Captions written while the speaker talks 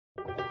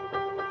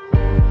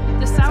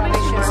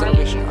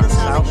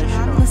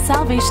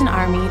Salvation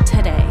Army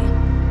today.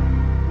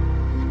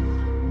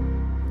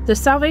 The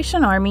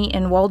Salvation Army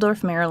in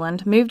Waldorf,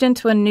 Maryland moved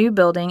into a new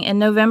building in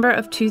November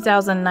of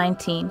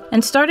 2019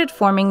 and started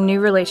forming new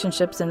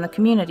relationships in the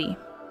community.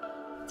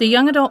 The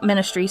young adult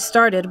ministry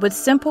started with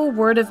simple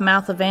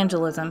word-of-mouth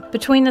evangelism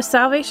between the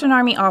Salvation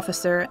Army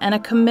officer and a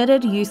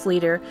committed youth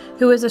leader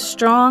who is a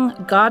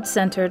strong,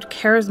 God-centered,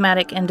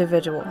 charismatic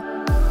individual.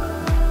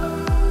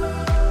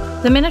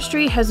 The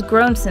ministry has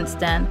grown since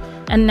then,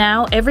 and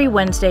now every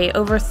Wednesday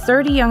over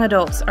 30 young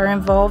adults are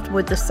involved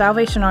with the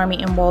Salvation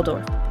Army in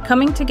Waldorf,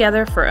 coming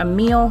together for a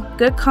meal,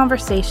 good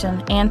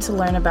conversation, and to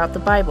learn about the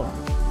Bible.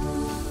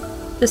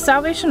 The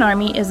Salvation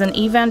Army is an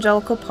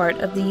evangelical part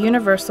of the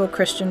Universal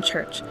Christian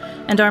Church,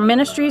 and our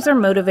ministries are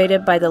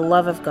motivated by the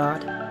love of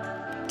God.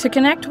 To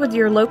connect with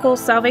your local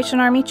Salvation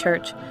Army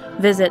church,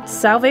 visit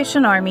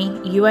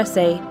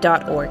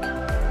salvationarmyusa.org.